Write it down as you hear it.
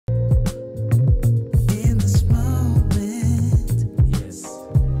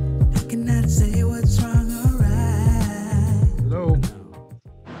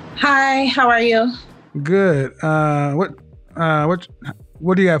Hi, how are you? Good. What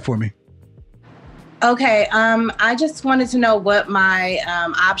do you have for me? Okay, I just wanted to know what my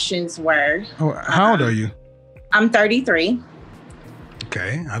options were. Oh, how old are you? I'm 33.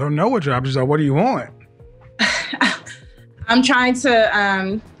 Okay. I don't know what your options are. What do you want? I'm trying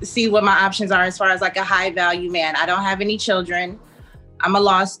to see what my options are as far as like a high value man. I don't have any children. I'm a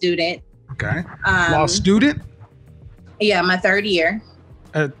law student. Okay. Law student? Yeah, my third year.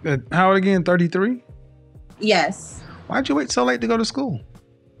 At how old again? 33? Yes. Why'd you wait so late to go to school?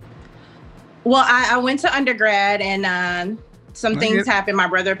 Well, I went to undergrad and some things happened. My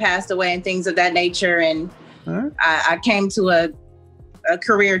brother passed away and things of that nature. And I came to a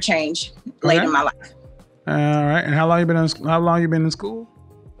career change late in my life. All right. And how long you been in school?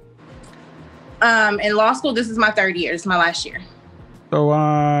 In law school, this is my third year. It's my last year. So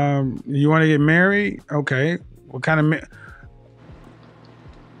you want to get married? Okay. What kind of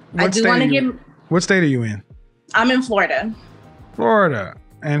I do want to get. What state are you in? I'm in Florida. Florida.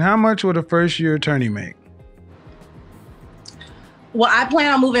 And how much would a first year attorney make? Well, I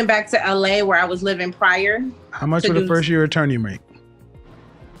plan on moving back to LA where I was living prior. How much would a first year attorney make?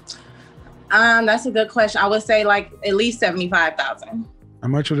 That's a good question. I would say like at least $75,000. How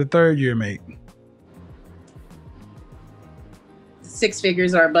much would a third year make? 6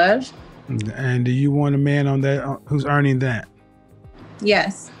 figures or above. And do you want a man on that who's earning that?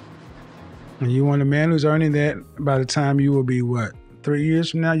 Yes. And you want a man who's earning that by the time you will be what? 3 years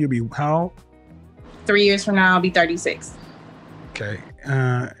from now, you'll be how old? 3 years from now, I'll be 36. Okay.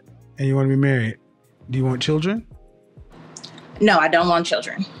 And you want to be married. Do you want children? No, I don't want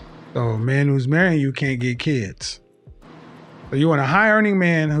children. So a man who's marrying you can't get kids. So you want a high earning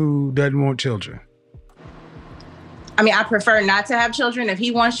man who doesn't want children. I mean, I prefer not to have children. If he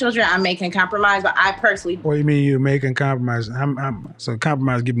wants children, I'm making compromise, but I personally... What do you mean you're making compromise? So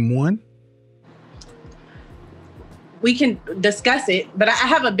compromise, give him one? We can discuss it, but I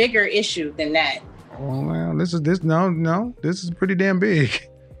have a bigger issue than that. Oh, well, this is pretty damn big.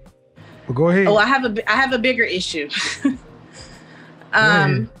 Well, go ahead. Oh, I have a bigger issue.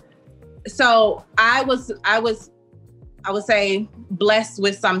 So I would say blessed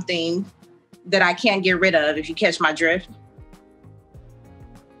with something that I can't get rid of, if you catch my drift.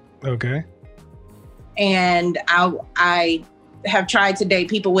 Okay. And I have tried to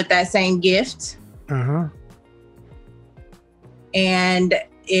date people with that same gift. Uh-huh. And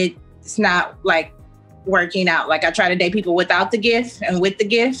it's not like working out. Like I try to date people without the gift and with the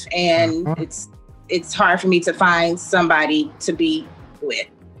gift, and it's hard for me to find somebody to be with.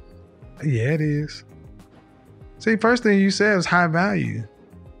 Yeah, it is. See, first thing you said was high value.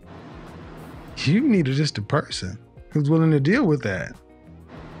 You need just a person who's willing to deal with that.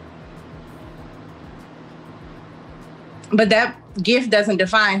 But that gift doesn't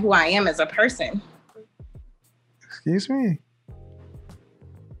define who I am as a person. Excuse me.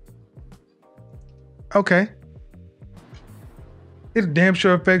 Okay. It damn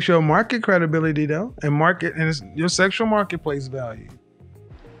sure affects your market credibility though, and it's your sexual marketplace value.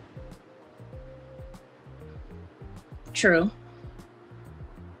 True.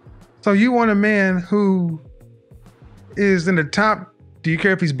 So you want a man who is in the top. Do you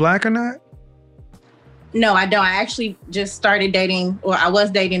care if he's black or not? No, I don't. I actually just started dating, or I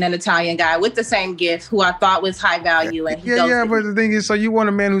was dating an Italian guy with the same gift who I thought was high value. And but the thing is, so you want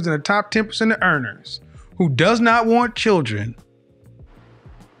a man who's in the top 10% of earners, who does not want children,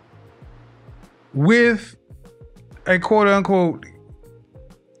 with a quote unquote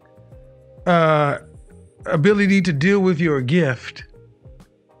ability to deal with your gift.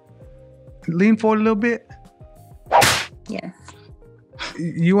 Lean forward a little bit. Yes.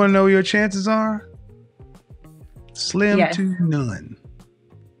 You want to know what your chances are? Slim to none.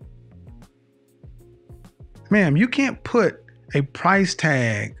 Ma'am, you can't put a price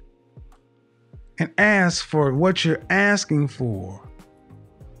tag and ask for what you're asking for.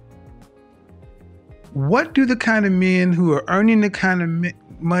 What do the kind of men who are earning the kind of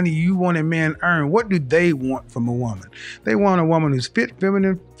money you want a man earn, what do they want from a woman? They want a woman who's fit,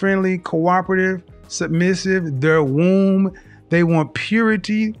 feminine, friendly, cooperative, submissive, their womb. They want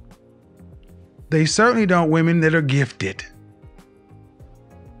purity. They certainly don't want women that are gifted,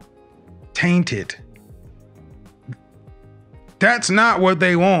 tainted. That's not what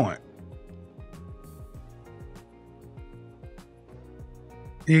they want.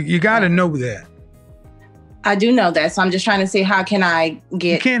 You got to know that. I do know that. So I'm just trying to see how can I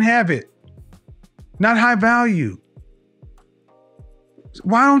get... You can't have it. Not high value.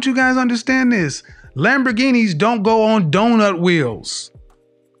 Why don't you guys understand this? Lamborghinis don't go on donut wheels.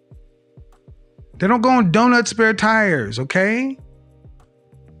 They don't go on donut spare tires, okay?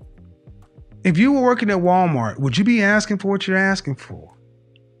 If you were working at Walmart, would you be asking for what you're asking for?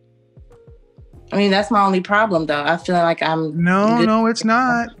 I mean, that's my only problem, though. I feel like I'm No, it's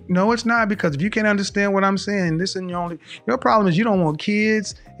not. No, it's not, because if you can't understand what I'm saying, your problem is you don't want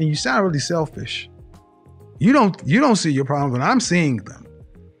kids, and you sound really selfish. You don't see your problem, but I'm seeing them.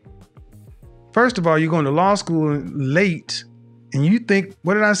 First of all, you're going to law school late, and you think,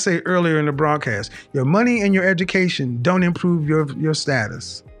 what did I say earlier in the broadcast? Your money and your education don't improve your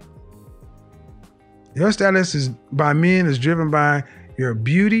status. Your status is driven by your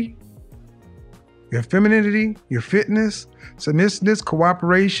beauty, your femininity, your fitness, submissiveness,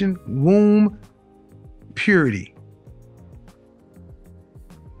 cooperation, womb, purity.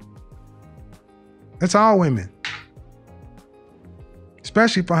 That's all women,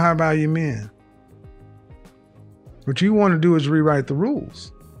 especially for high value men. What you want to do is rewrite the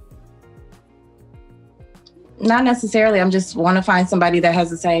rules. Not necessarily. I'm just want to find somebody that has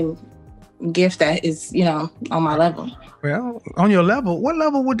the same gift that is, on my level. Well, on your level, what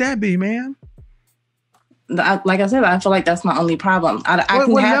level would that be, man? Like I said, I feel like that's my only problem. I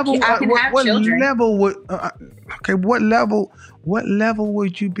can have children. What level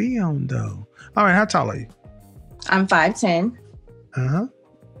would you be on, though? All right, how tall are you? I'm 5'10".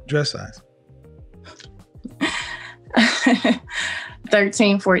 Dress size?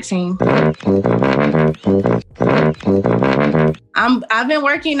 13, 14. I've been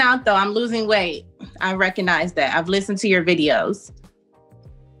working out, though. I'm losing weight. I recognize that. I've listened to your videos.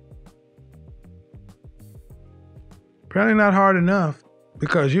 Probably not hard enough,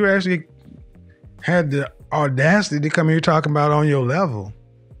 because you actually had the audacity to come here talking about on your level.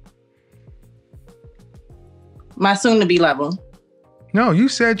 My soon-to-be level. No, you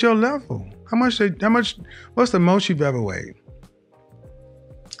said your level. How much, what's the most you've ever weighed?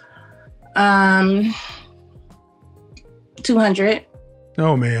 200.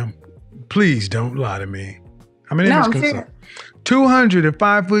 No, ma'am. Please don't lie to me. I'm an image consultant. 200 at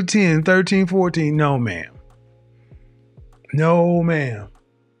 5'10", 13, 14. No, ma'am. No, ma'am.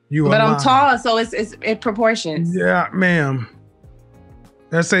 But I'm tall, so it proportions. Yeah, ma'am.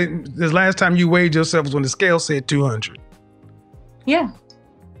 Let's say the last time you weighed yourself was when the scale said 200. Yeah.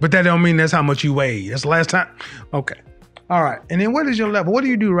 But that don't mean that's how much you weigh. That's the last time. Okay. All right. And then what is your level? What do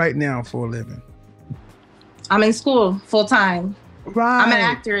you do right now for a living? I'm in school full time. Right. I'm an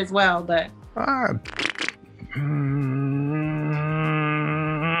actor as well, but. All right.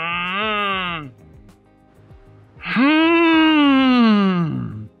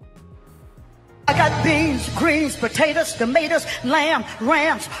 I got beans, greens, potatoes, tomatoes, lamb,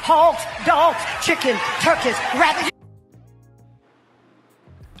 rams, hogs, dogs, chicken, turkeys, rabbits.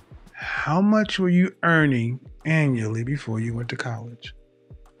 How much were you earning annually before you went to college?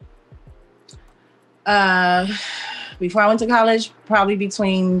 Before I went to college, probably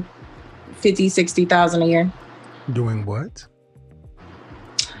between 50, 60,000 a year. Doing what?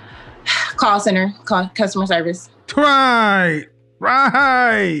 Call center, customer service. Right.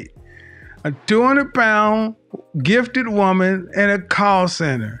 A 200-pound gifted woman at a call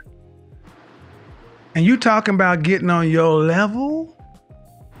center. And you talking about getting on your level?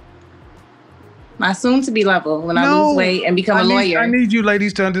 My soon-to-be level when I lose weight and become a lawyer. I need you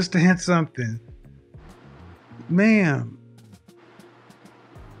ladies to understand something. Ma'am.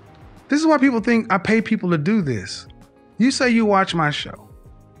 This is why people think I pay people to do this. You say you watch my show.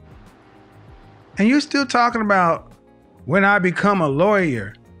 And you're still talking about when I become a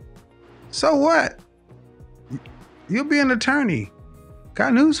lawyer. So what? You'll be an attorney.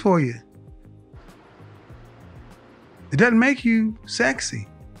 Got news for you. It doesn't make you sexy.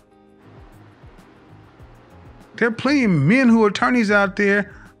 There are plenty of men who are attorneys out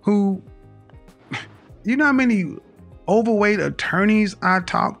there who, you know how many overweight attorneys I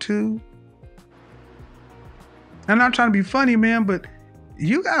talk to? I'm not trying to be funny, man, but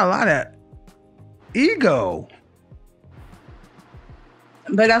you got a lot of ego.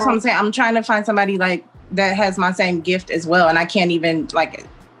 But that's what I'm saying. I'm trying to find somebody like that has my same gift as well, and I can't even like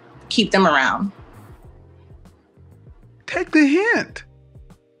keep them around. Take the hint.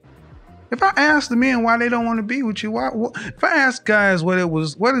 If I ask the men why they don't want to be with you, if I ask guys what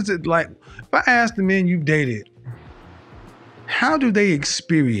is it like? If I ask the men you've dated, how do they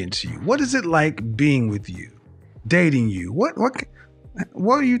experience you? What is it like being with you, dating you? What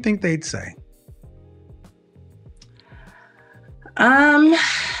do you think they'd say?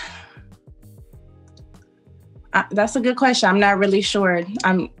 That's a good question. I'm not really sure.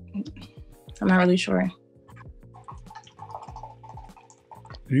 I'm not really sure.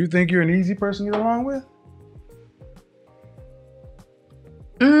 Do you think you're an easy person to get along with?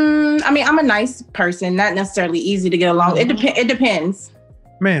 I mean, I'm a nice person, not necessarily easy to get along with. It depends.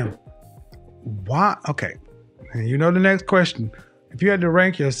 Ma'am, Why? Okay. And you know the next question. If you had to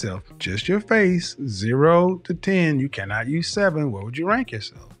rank yourself, just your face, 0 to 10, you cannot use 7. What would you rank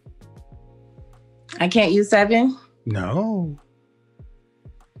yourself? I can't use 7? No.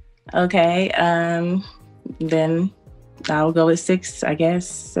 Okay. Then I'll go with 6, I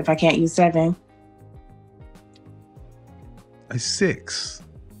guess, if I can't use 7. A 6.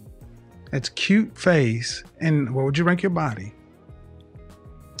 That's cute face. And what would you rank your body?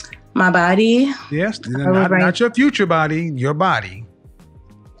 My body? Yes, not your future body, your body.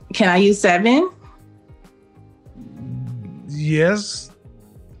 Can I use 7? Yes.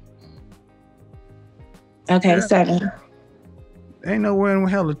 Okay, yeah. 7. Ain't nowhere in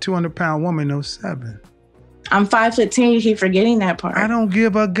hell a 200-pound woman knows 7. I'm 5'10". You keep forgetting that part. I don't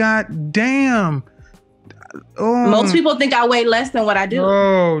give a goddamn. Oh. Most people think I weigh less than what I do.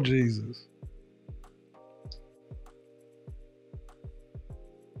 Oh, Jesus.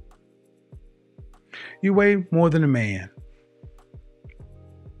 You weigh more than a man.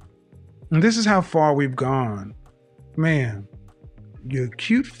 And this is how far we've gone. Man, you're a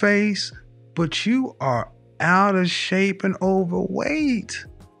cute face, but you are out of shape and overweight.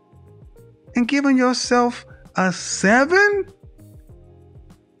 And giving yourself a 7?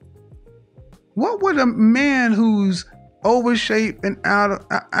 What would a man who's overshaped and out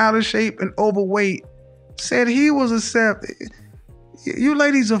of shape and overweight said he was a 7? You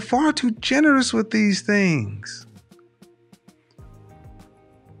ladies are far too generous with these things.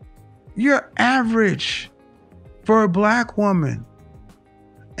 You're average for a black woman.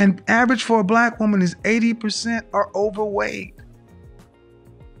 And average for a black woman is 80% are overweight.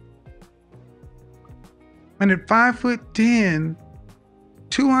 And at 5'10",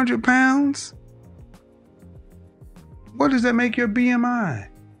 200 pounds, what does that make your BMI?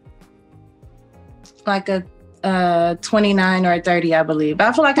 Like a 29 or 30, I believe.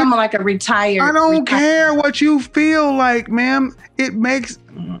 I feel like I'm like a retired. I don't care what you feel like, ma'am. It makes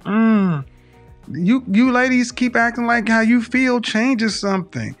you ladies keep acting like how you feel changes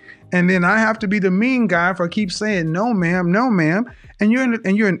something, and then I have to be the mean guy for keep saying no, ma'am, no, ma'am. And you're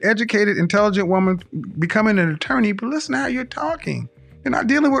an educated, intelligent woman becoming an attorney, but listen to how you're talking. You're not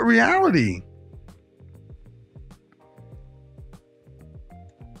dealing with reality.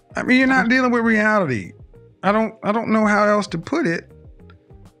 I mean, you're not dealing with reality. I don't know how else to put it.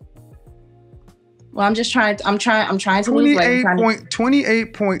 Well, I'm trying to lose weight.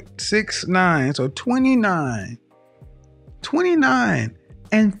 28.69. So 29. 29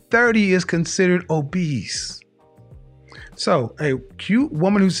 and 30 is considered obese. So a cute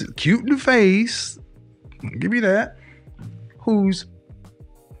woman who's cute in the face, I'll give you that, who's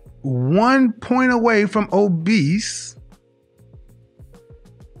 1 point away from obese,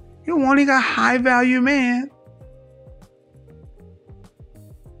 you're wanting a high value man.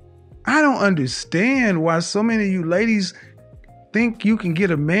 I don't understand why so many of you ladies think you can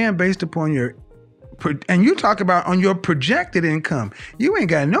get a man based upon and you talk about on your projected income. You ain't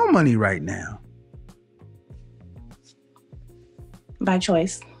got no money right now. By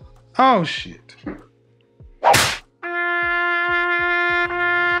choice. Oh, shit.